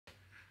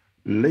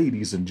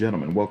Ladies and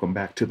gentlemen, welcome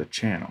back to the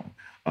channel.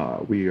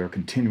 We are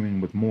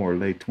continuing with more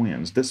Les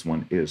Twins. This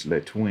one is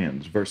Les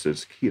Twins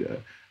versus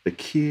KIDA, the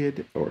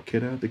Kid,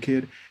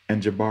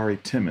 and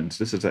JABARI Timmons.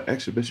 This is an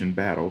exhibition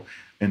battle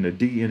in the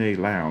DNA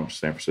Lounge,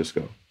 San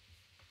Francisco.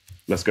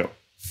 Let's go.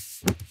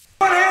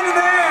 One hand in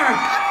the air.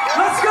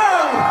 Let's go.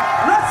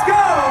 Let's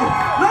go.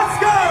 Let's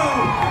go.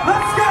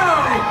 Let's go.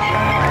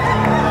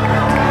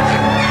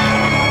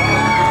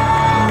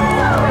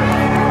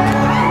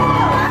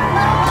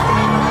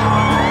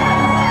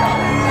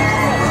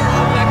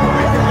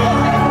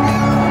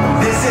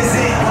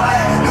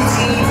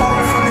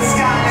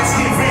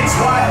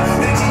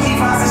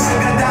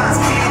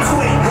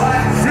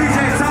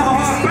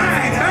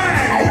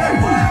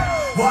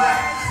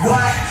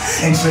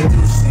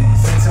 Introducing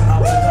to my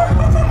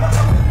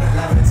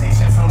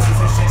levitation from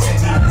efficiency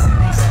demons and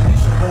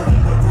examination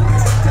rolling with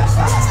rulers that's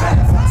why it's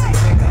better if I take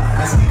bigger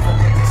let's keep up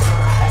with this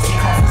as we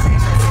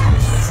conversation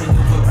finish to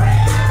new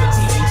brand never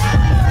teaching GE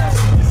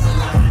a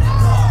line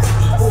of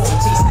 54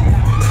 chasing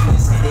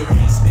happiness and it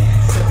ain't spent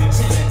the big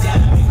chiller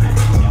down big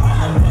ninja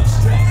on a much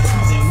stress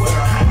using word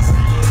heights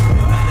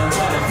no matter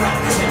what a flat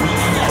every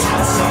in your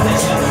house so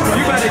pleasure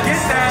You better get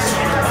that.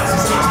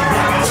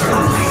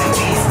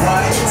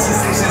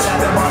 Sensations at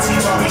the Monty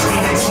Robbie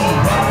Street and Cheap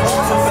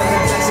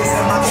fulfilling pleasures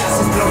and my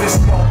castles blow this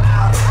smoke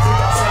out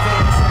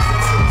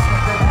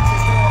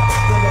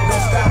the logo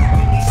stop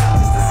give me out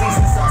just the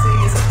season something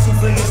is two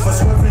fingers for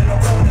swerving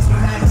opponents we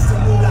managed to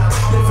move out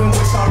living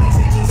with Charlie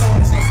taking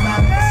zones no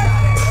smiling and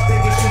sliding they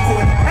get you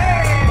good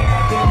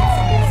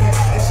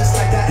it's just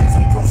like that as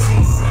we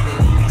proceed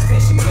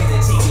especially when they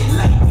take it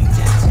light we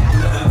judge I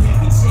love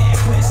every tag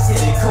west to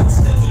the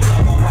coast of the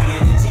other way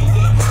and the take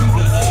it keep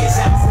your ears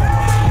out for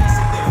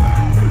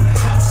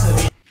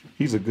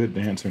He's a good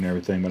dancer and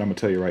everything, but I'm going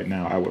to tell you right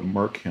now, I would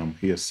murk him.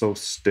 He is so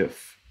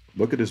stiff.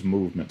 Look at his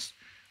movements.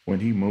 When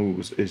he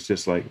moves, it's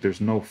just like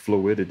there's no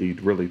fluidity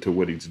really to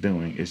what he's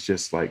doing. It's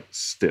just like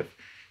stiff.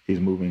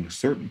 He's moving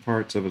certain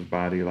parts of his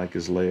body, like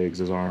his legs,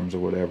 his arms, or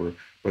whatever.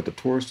 But the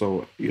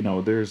torso, you know,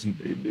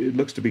 it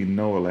looks to be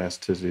no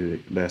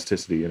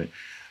elasticity in it.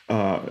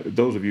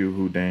 Those of you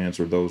who dance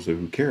or those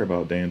who care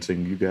about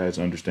dancing, you guys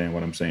understand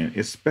what I'm saying,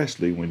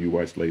 especially when you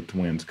watch Les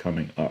Twins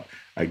coming up.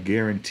 I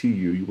guarantee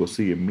you will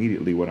see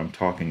immediately what I'm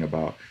talking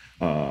about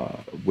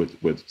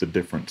with the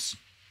difference.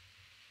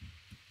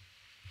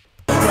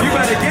 You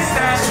better get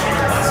that.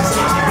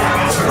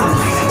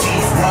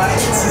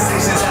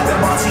 Sensations at the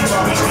Monty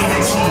Robbie Street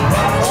and Cheap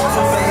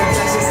fulfilling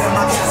pleasures and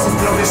my castles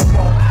blow this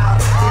smoke out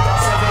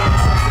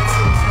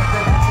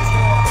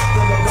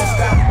the logo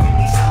stop give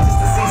me out just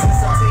the season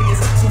something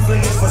is two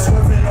fingers for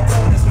swerving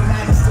opponents we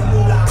managed to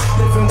move out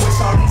living with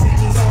Charlie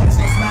taking zones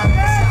no smiling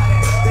and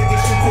sliding they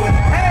get you good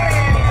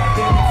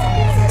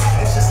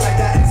it's just like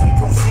that as we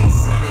proceed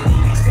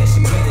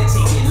especially when they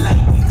take it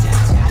light we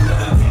judge I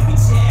love every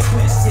tag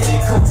west to the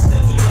coast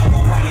of the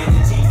other way and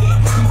the take it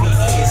keep your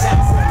ears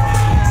out for my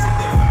hands if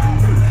they're running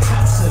through the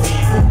house of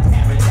evil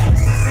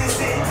paradise this is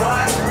it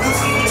what you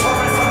see me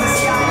pouring from the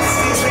sky let's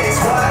get rich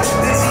what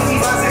the GE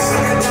vibes that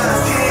sugar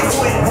dimes can't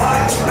quit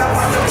what now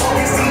I'm the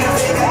focus see the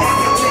bigger and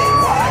you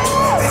lit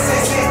what this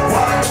is it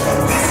what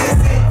this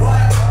is it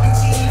what you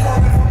GE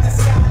pouring from the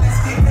sky let's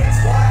get rich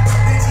what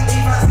the GE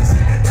vibes that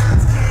sugar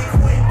dimes can't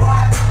quit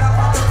what now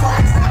I'm the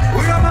focus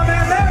We got my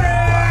man Larry.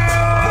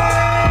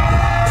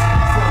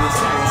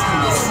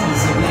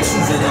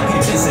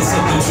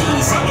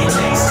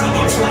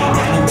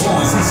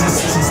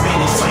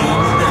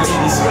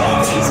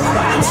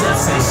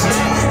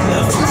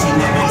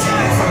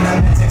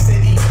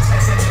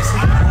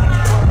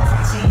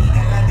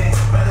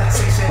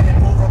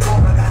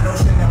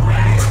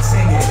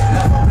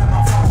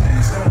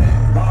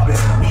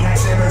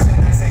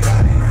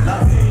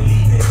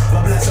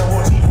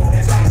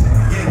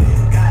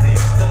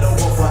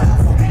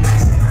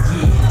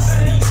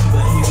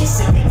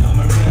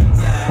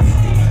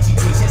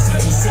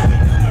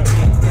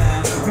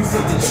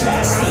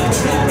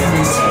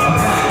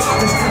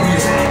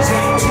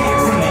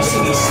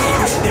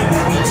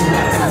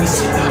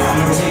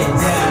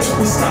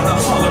 We start the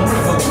Harlem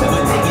River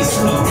Quiver, they get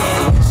sweet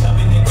daddy.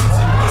 Shoving the kids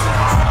in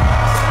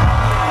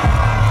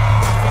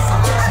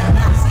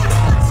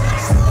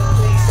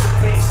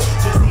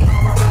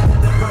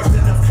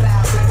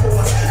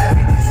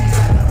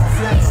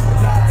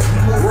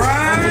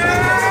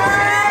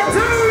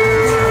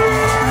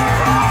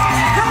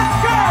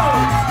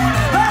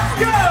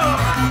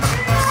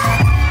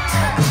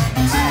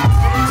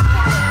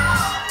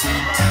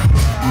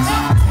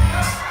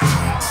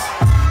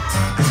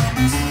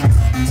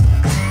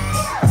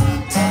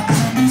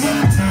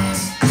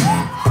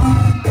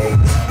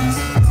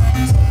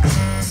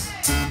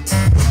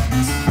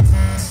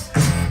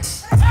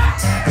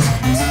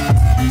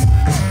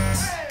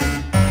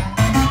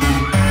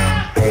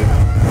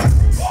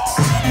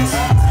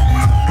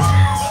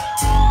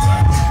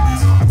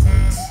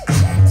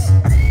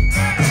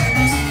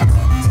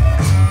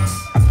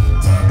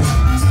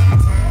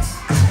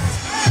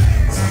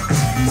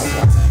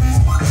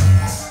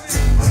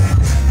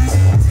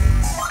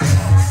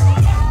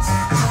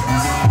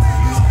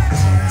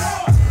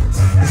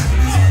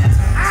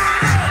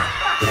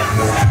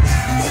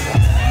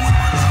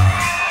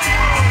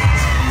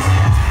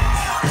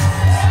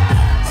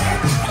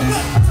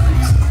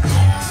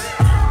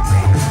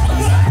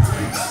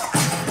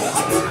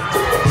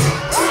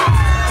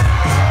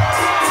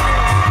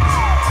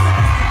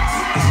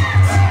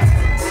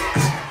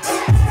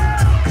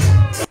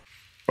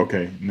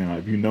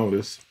you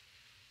notice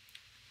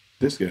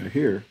this guy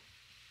here,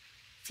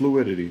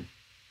 fluidity,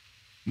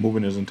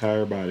 moving his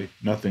entire body,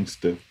 nothing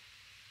stiff.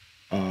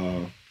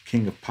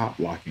 King of pop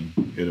locking,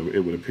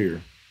 it would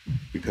appear,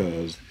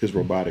 because his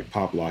robotic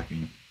pop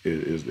locking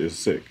is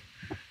sick.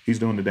 He's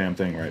doing the damn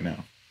thing right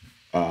now.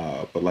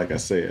 But like I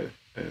said,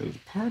 his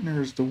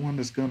partner is the one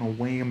that's gonna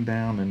weigh him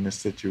down in this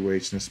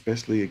situation,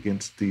 especially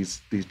against these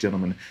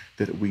gentlemen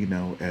that we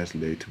know as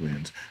Les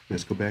Twins.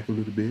 Let's go back a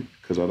little bit,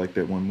 because I like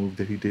that one move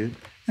that he did,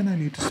 and I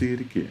need to see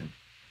it again.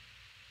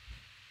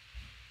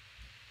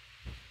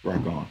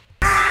 Rock on.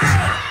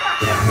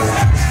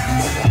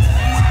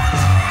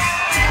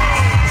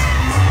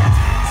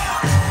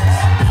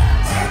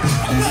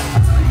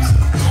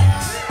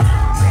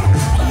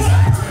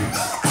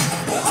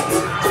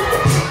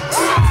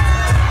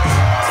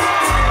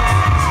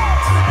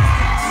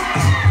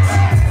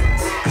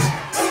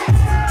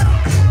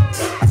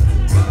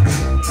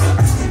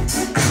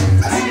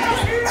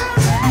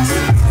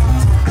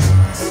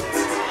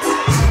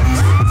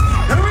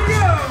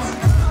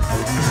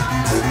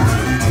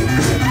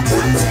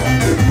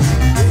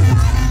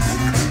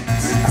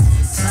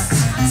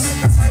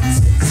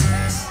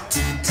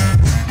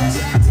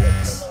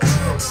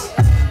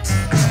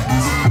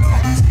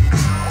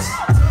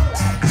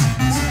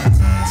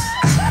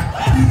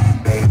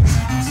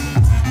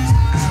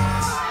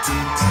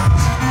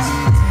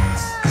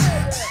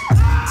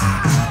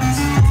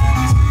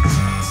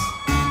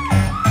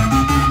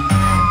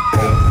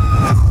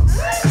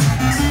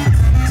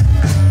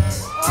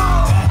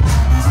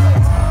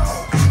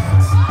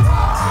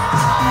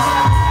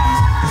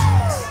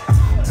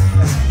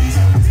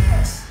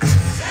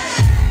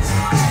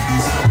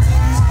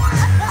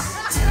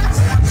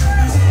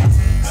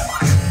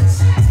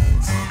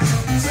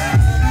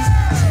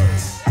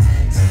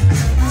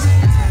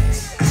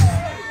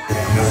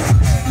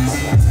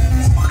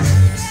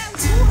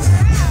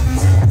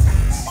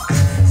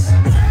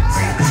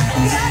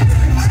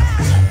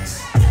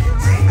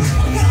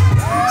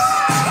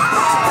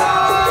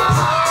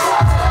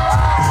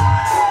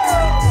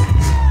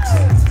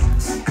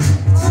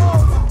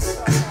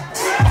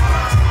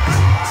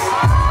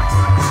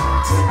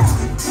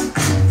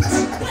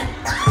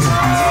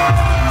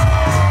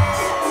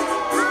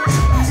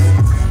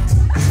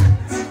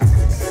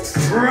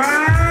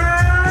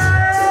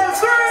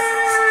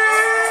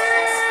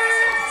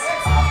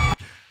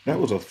 That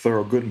was a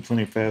thorough, good, and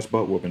plenty fast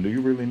butt whooping. Do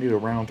you really need a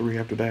round 3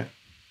 after that?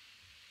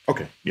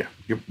 Okay, yeah,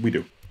 we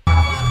do.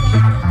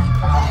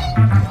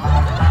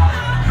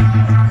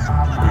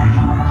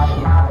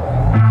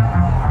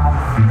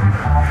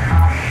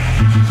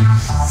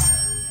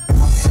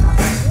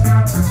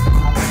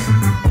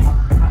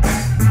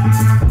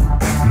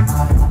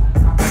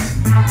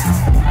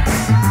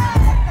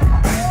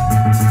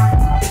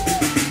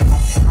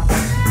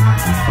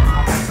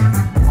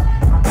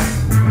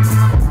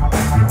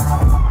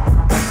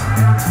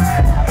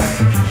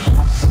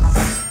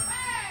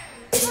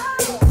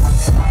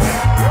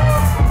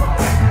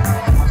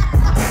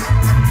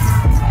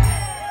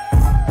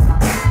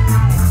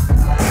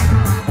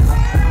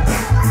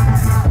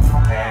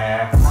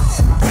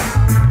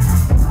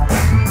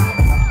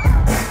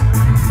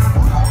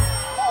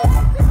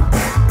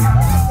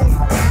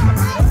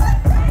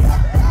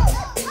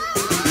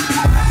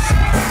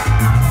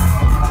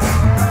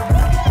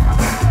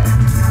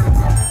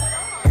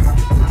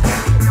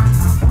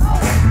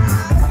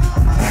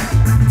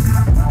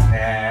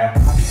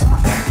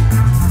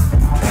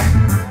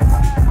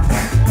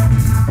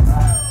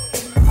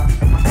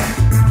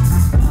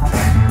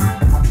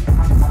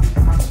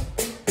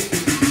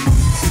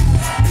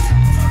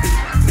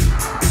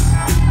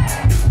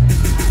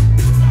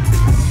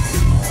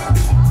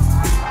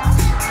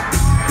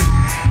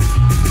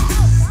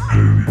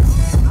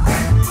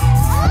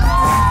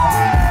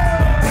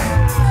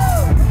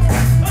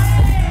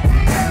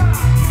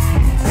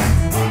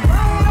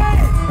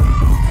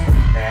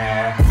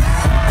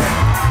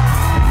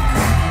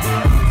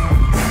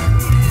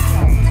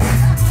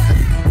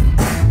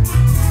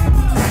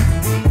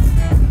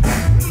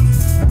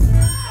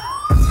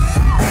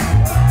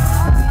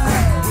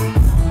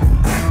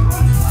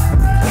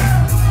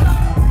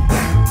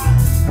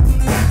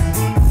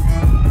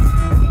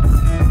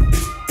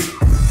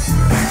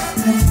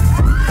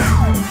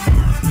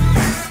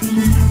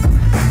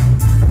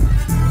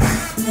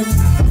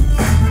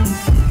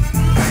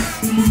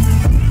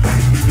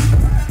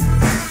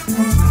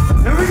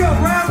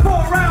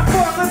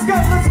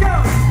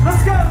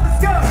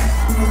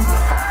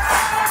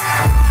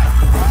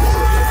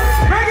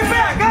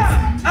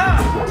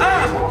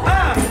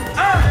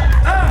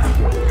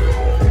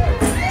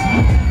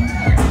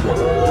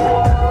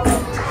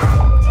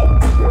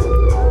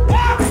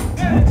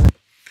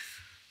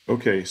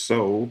 Okay,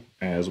 so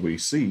as we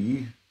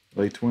see,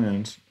 Les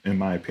Twins, in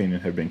my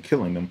opinion, have been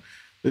killing them.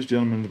 This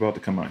gentleman's about to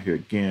come out here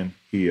again.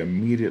 He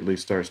immediately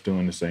starts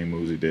doing the same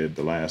moves he did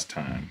the last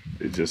time.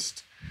 It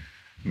just,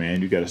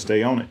 man, you got to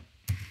stay on it.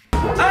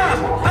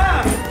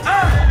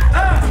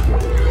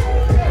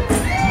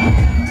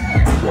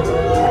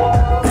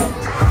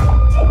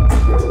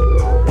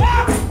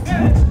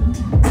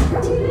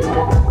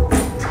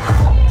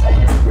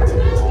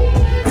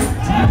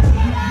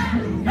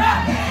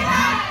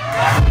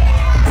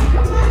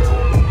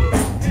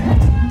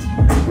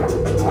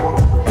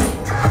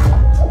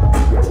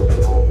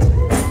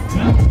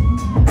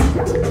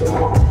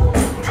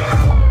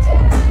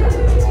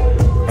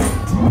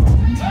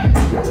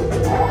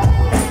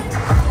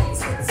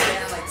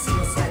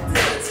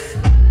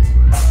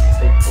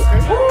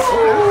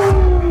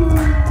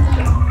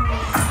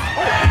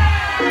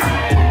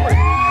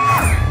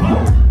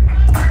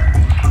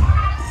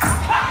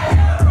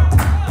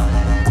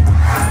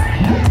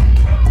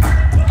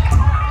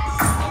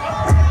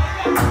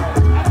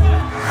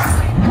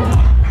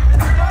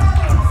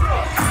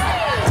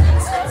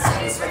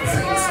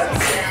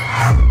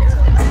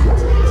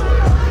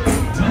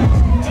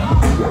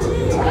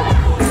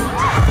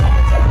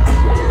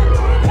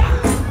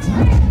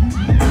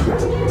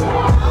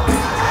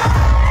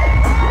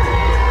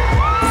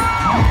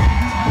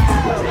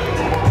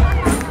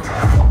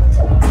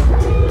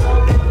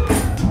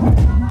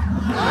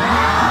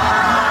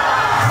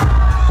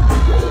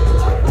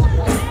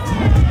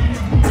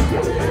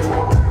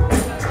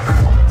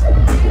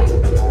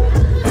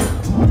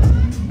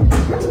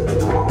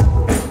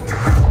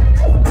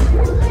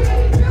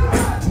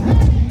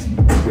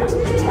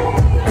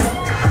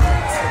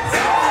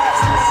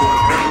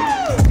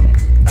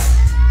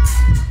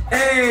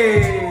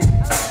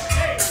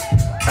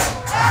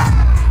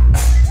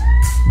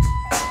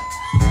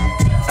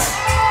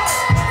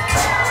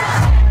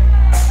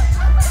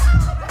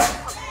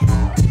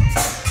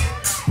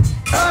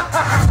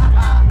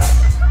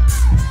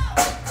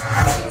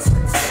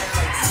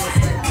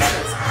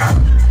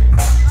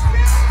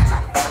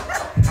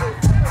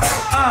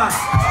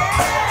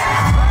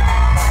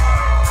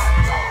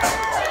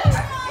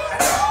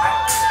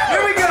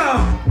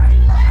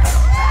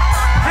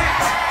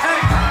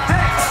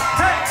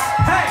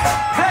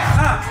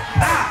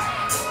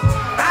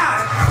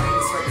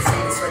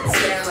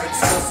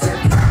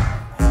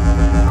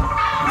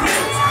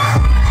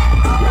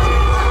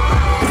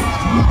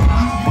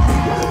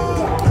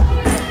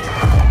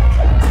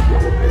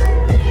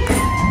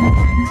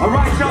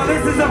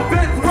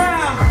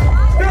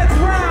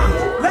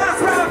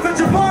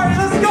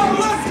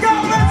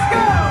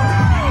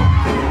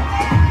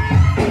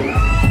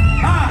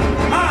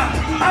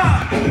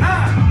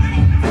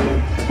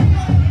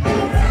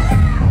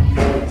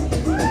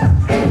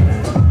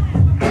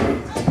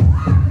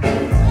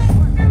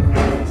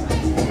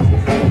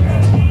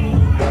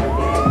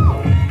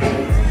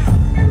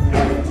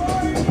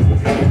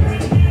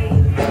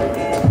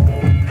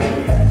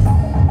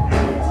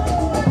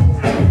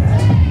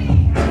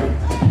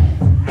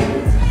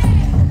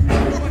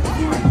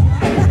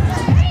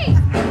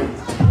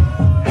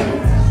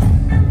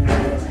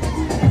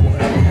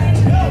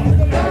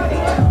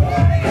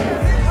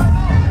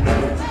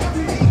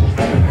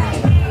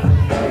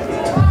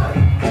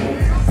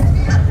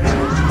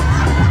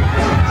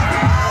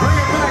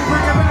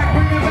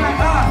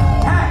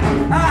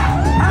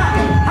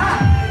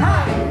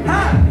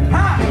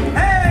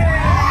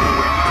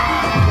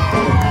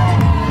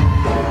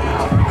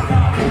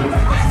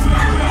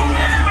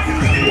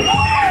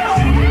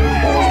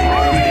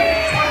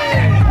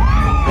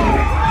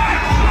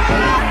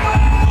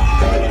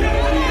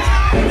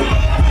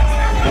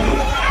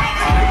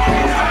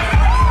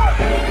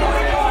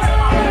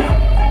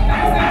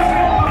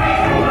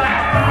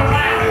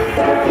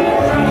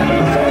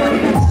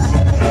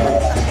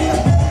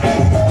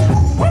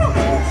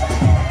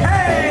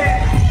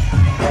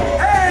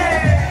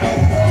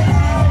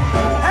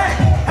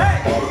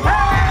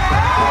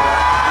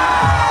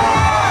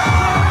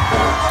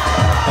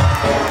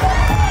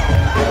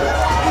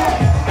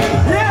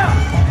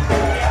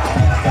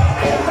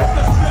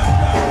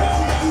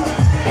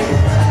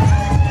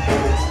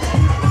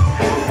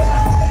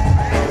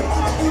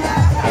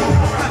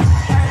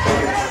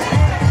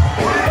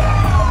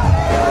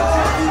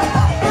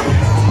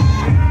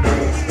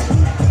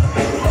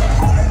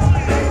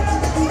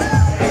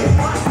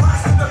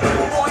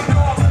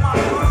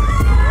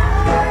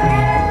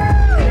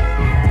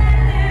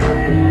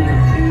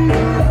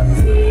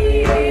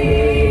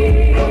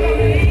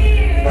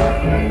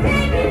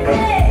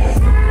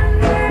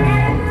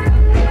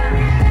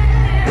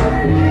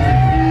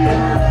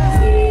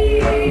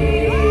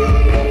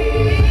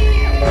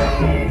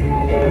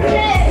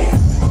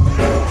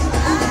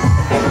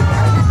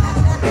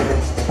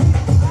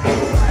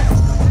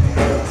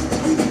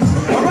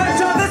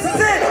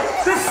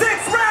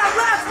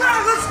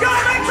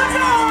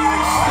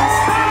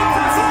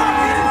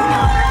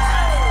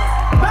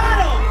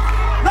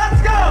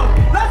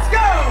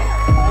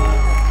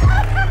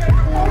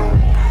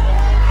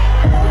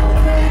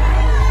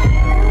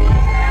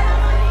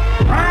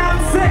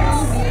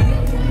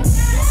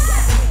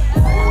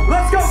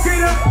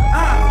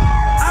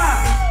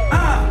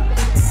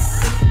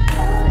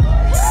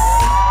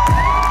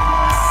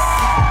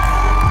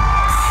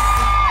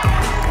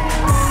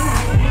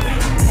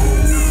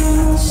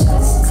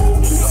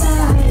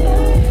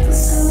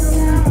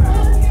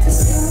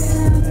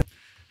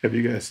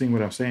 you guys seen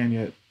what I'm saying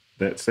yet?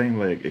 That same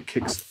leg, it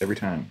kicks every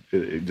time.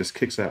 It just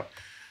kicks out.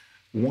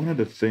 One of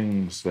the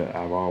things that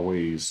I've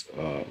always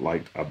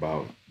liked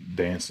about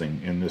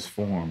dancing in this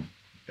form,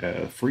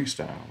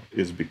 freestyle,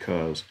 is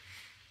because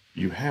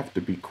you have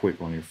to be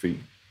quick on your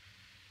feet.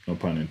 No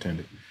pun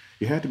intended.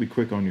 You have to be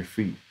quick on your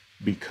feet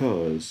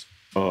because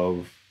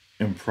of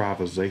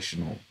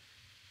improvisational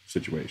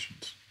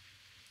situations.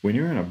 When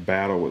you're in a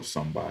battle with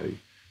somebody,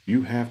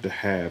 you have to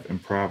have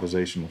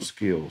improvisational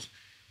skills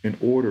in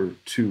order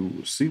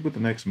to see what the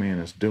next man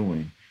is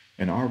doing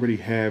and already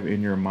have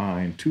in your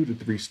mind 2 to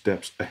 3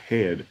 steps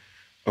ahead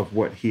of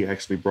what he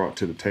actually brought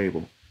to the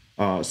table,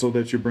 so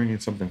that you're bringing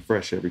something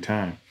fresh every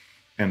time.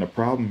 And the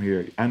problem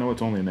here, I know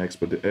it's only an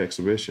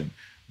exhibition,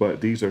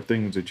 but these are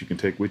things that you can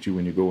take with you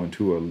when you go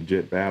into a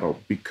legit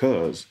battle,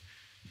 because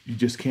you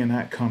just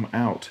cannot come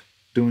out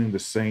doing the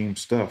same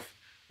stuff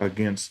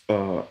against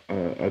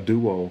a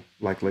duo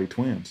like Les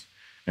Twins.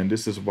 And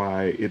this is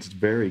why it's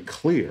very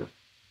clear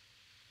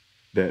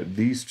that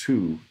these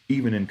two,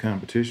 even in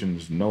competition,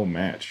 is no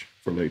match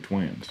for Les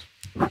Twins.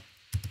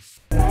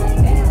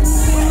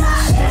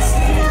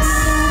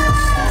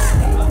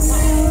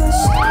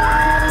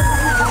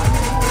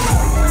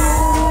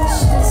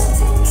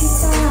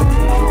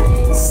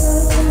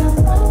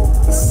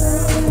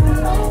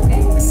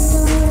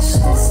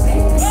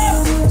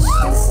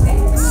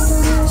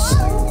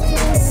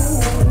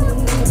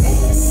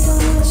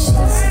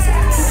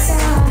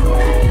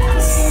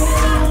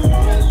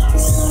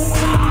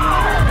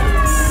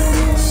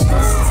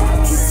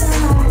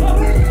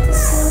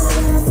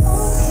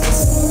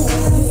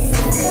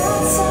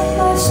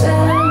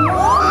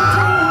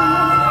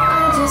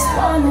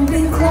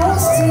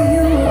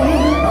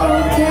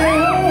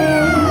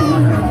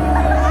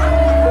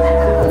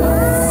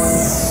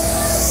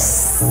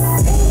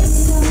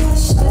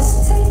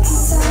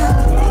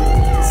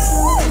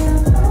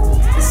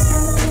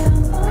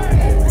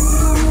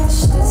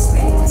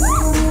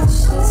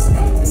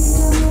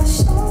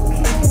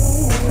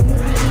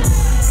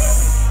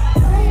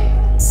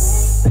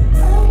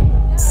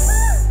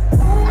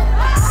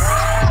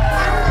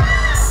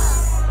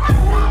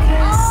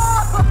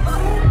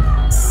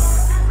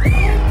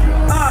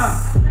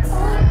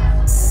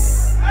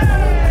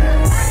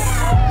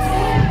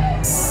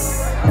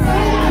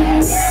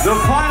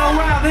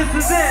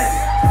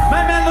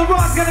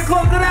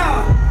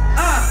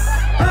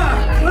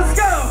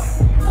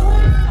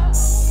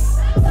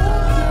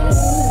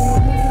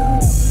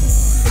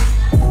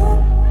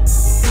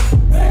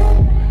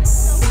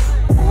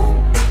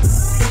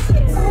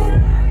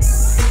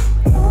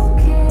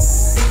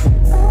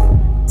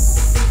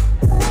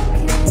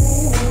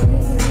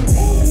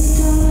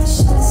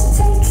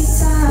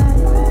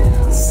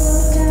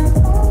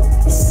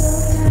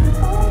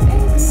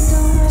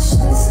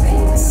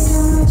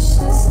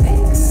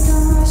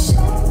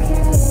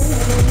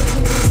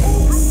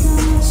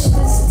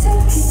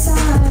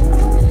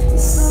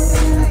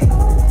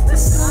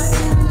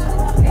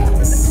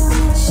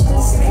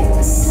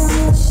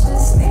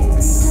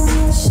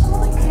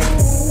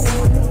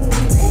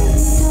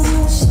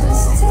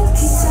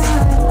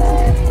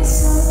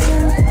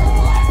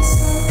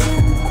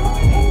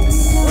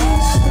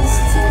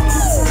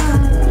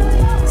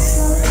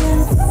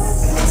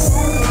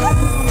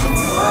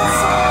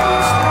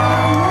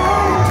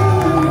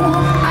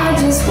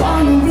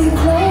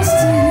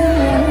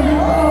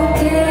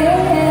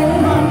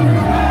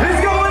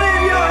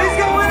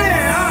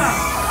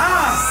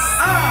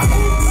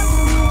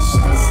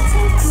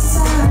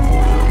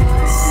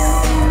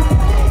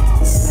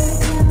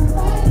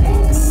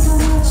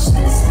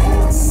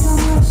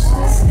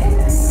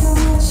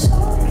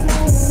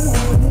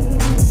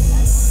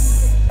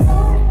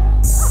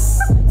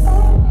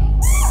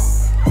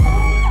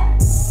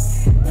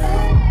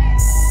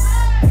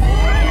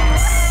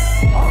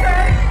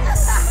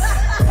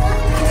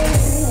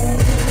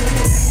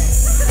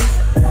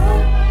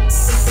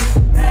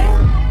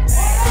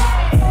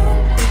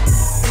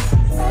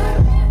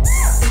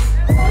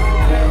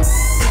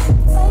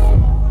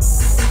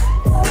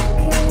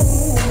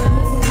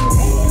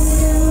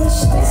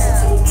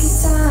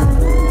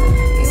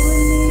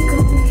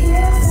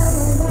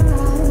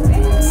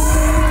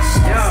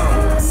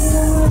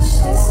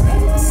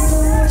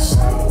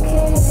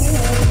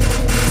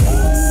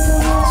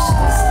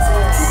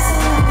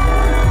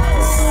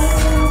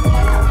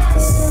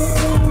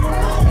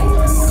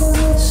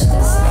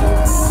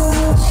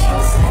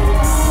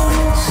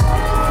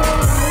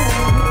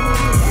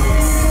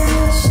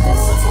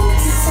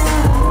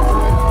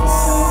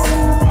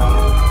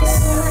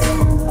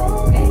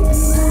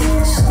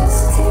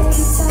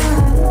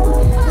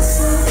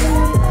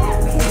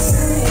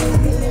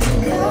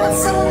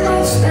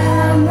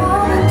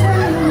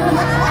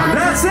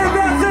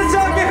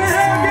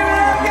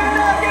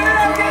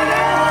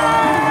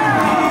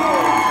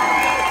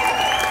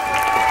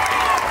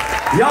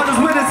 Y'all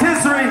just witnessed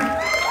history.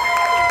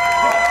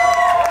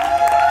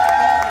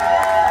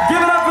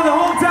 Give it up for the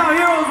hometown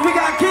heroes. We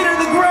got KIDA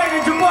the Great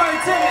and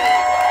JABARI Timmons.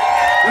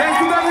 Let's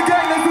do that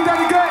again. Let's do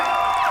that again.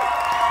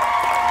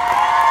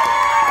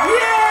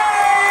 Yeah!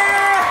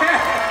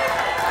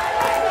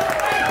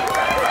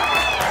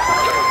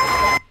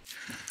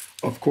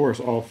 course,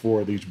 all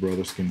four of these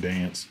brothers can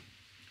dance,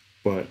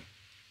 but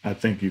I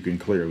think you can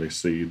clearly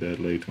see that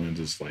Lay Twins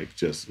is like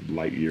just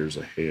light years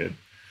ahead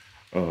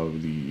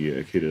of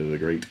the KIDA the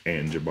Great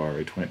and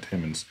JABARI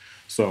Timmons.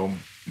 So,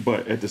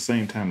 but at the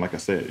same time, like I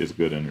said, it's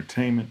good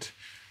entertainment.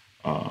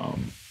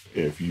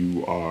 If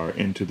you are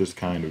into this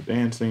kind of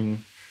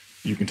dancing,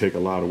 you can take a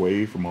lot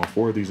away from all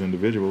four of these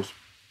individuals.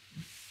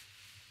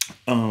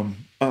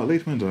 Lay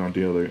Twins aren't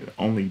the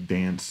only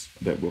dance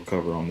that we'll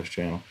cover on this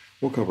channel.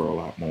 We'll cover a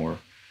lot more,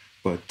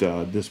 but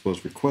this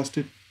was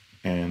requested,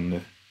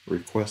 and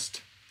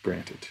request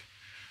granted.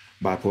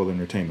 Bypoeleur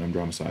Entertainment,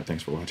 I'm DramaSydE.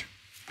 Thanks for watching.